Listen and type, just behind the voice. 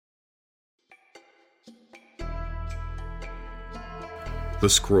The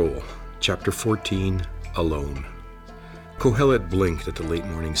Scroll, Chapter 14, Alone. Kohelet blinked at the late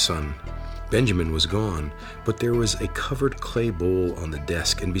morning sun. Benjamin was gone, but there was a covered clay bowl on the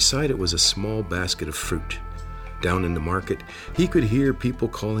desk, and beside it was a small basket of fruit. Down in the market, he could hear people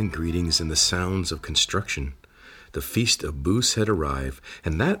calling greetings and the sounds of construction. The feast of Booths had arrived,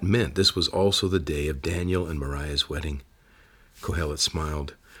 and that meant this was also the day of Daniel and Mariah's wedding. Kohelet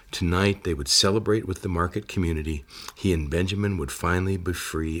smiled. Tonight they would celebrate with the market community. He and Benjamin would finally be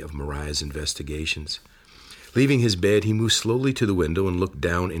free of Mariah's investigations. Leaving his bed, he moved slowly to the window and looked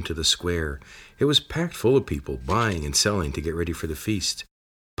down into the square. It was packed full of people, buying and selling to get ready for the feast.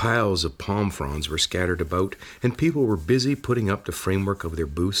 Piles of palm fronds were scattered about, and people were busy putting up the framework of their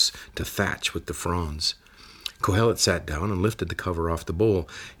booths to thatch with the fronds. Kohelet sat down and lifted the cover off the bowl.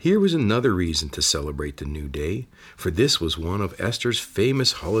 Here was another reason to celebrate the new day, for this was one of Esther's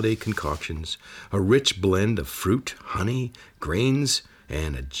famous holiday concoctions, a rich blend of fruit, honey, grains,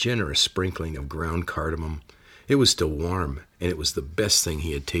 and a generous sprinkling of ground cardamom. It was still warm, and it was the best thing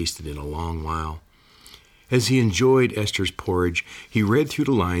he had tasted in a long while. As he enjoyed Esther's porridge, he read through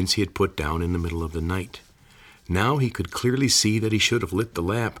the lines he had put down in the middle of the night. Now he could clearly see that he should have lit the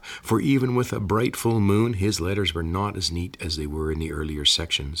lamp, for even with a bright full moon, his letters were not as neat as they were in the earlier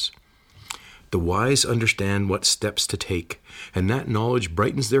sections. The wise understand what steps to take, and that knowledge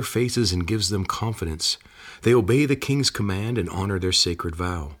brightens their faces and gives them confidence. They obey the king's command and honor their sacred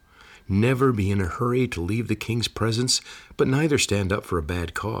vow. Never be in a hurry to leave the king's presence, but neither stand up for a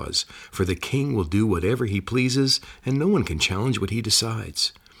bad cause, for the king will do whatever he pleases, and no one can challenge what he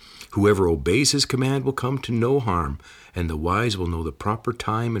decides. Whoever obeys his command will come to no harm, and the wise will know the proper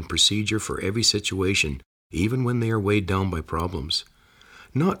time and procedure for every situation, even when they are weighed down by problems.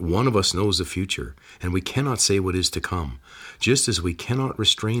 Not one of us knows the future, and we cannot say what is to come. Just as we cannot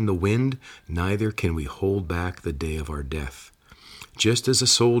restrain the wind, neither can we hold back the day of our death. Just as a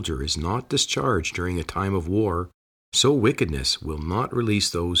soldier is not discharged during a time of war, so wickedness will not release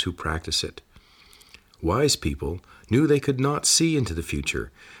those who practice it. Wise people knew they could not see into the future,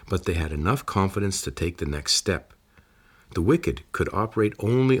 but they had enough confidence to take the next step. The wicked could operate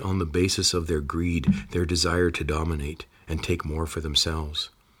only on the basis of their greed, their desire to dominate, and take more for themselves.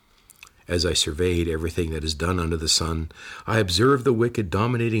 As I surveyed everything that is done under the sun, I observed the wicked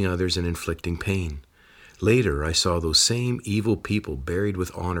dominating others and inflicting pain. Later, I saw those same evil people buried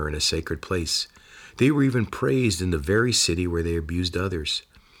with honor in a sacred place. They were even praised in the very city where they abused others.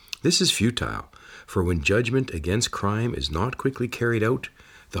 This is futile. For when judgment against crime is not quickly carried out,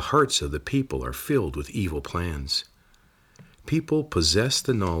 the hearts of the people are filled with evil plans. People possess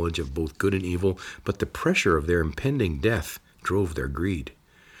the knowledge of both good and evil, but the pressure of their impending death drove their greed.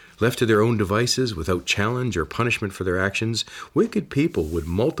 Left to their own devices, without challenge or punishment for their actions, wicked people would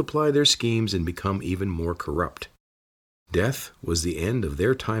multiply their schemes and become even more corrupt. Death was the end of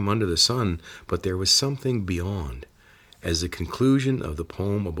their time under the sun, but there was something beyond. As the conclusion of the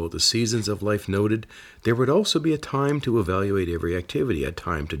poem about the seasons of life noted, there would also be a time to evaluate every activity, a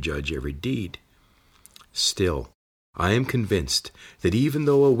time to judge every deed. Still, I am convinced that even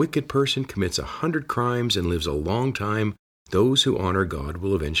though a wicked person commits 100 crimes and lives a long time, those who honor God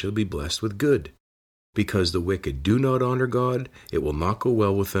will eventually be blessed with good. Because the wicked do not honor God, it will not go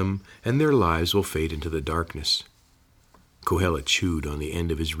well with them, and their lives will fade into the darkness. Kohelet chewed on the end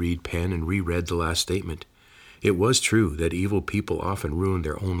of his reed pen and reread the last statement. It was true that evil people often ruined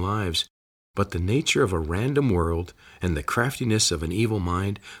their own lives, but the nature of a random world and the craftiness of an evil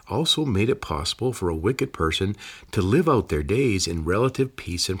mind also made it possible for a wicked person to live out their days in relative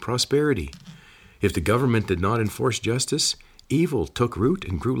peace and prosperity. If the government did not enforce justice, evil took root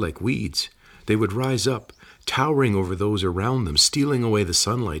and grew like weeds. They would rise up, towering over those around them, stealing away the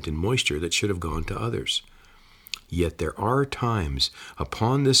sunlight and moisture that should have gone to others. Yet there are times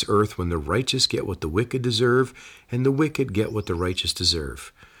upon this earth when the righteous get what the wicked deserve, and the wicked get what the righteous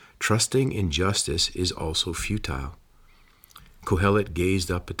deserve. Trusting in justice is also futile. Kohelet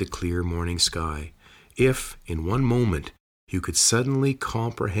gazed up at the clear morning sky. If, in one moment, you could suddenly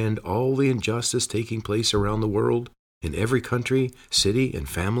comprehend all the injustice taking place around the world, in every country, city, and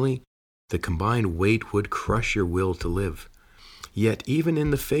family, the combined weight would crush your will to live. Yet even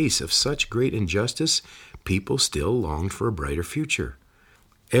in the face of such great injustice, people still longed for a brighter future.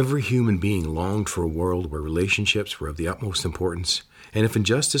 Every human being longed for a world where relationships were of the utmost importance, and if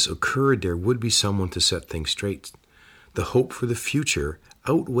injustice occurred, there would be someone to set things straight. The hope for the future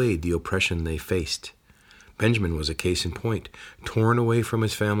outweighed the oppression they faced. Benjamin was a case in point. Torn away from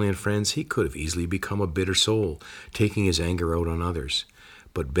his family and friends, he could have easily become a bitter soul, taking his anger out on others.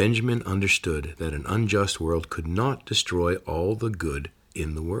 But Benjamin understood that an unjust world could not destroy all the good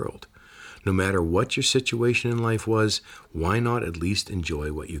in the world. No matter what your situation in life was, why not at least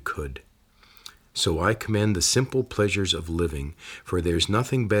enjoy what you could? So I commend the simple pleasures of living, for there's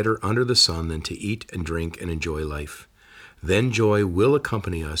nothing better under the sun than to eat and drink and enjoy life. Then joy will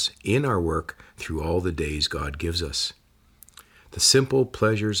accompany us in our work through all the days God gives us. The simple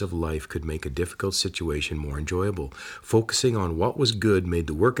pleasures of life could make a difficult situation more enjoyable. Focusing on what was good made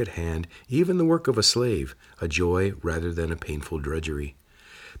the work at hand, even the work of a slave, a joy rather than a painful drudgery.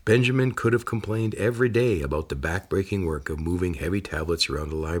 Benjamin could have complained every day about the back-breaking work of moving heavy tablets around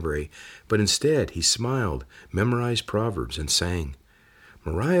the library, but instead he smiled, memorized Proverbs, and sang.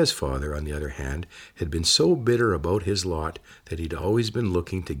 Mariah's father, on the other hand, had been so bitter about his lot that he'd always been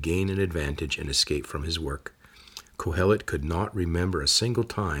looking to gain an advantage and escape from his work. Kohelet could not remember a single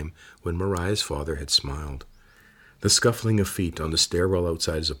time when Mariah's father had smiled. The scuffling of feet on the stairwell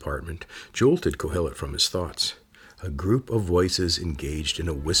outside his apartment jolted Kohelet from his thoughts. A group of voices engaged in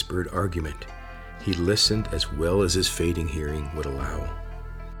a whispered argument. He listened as well as his fading hearing would allow.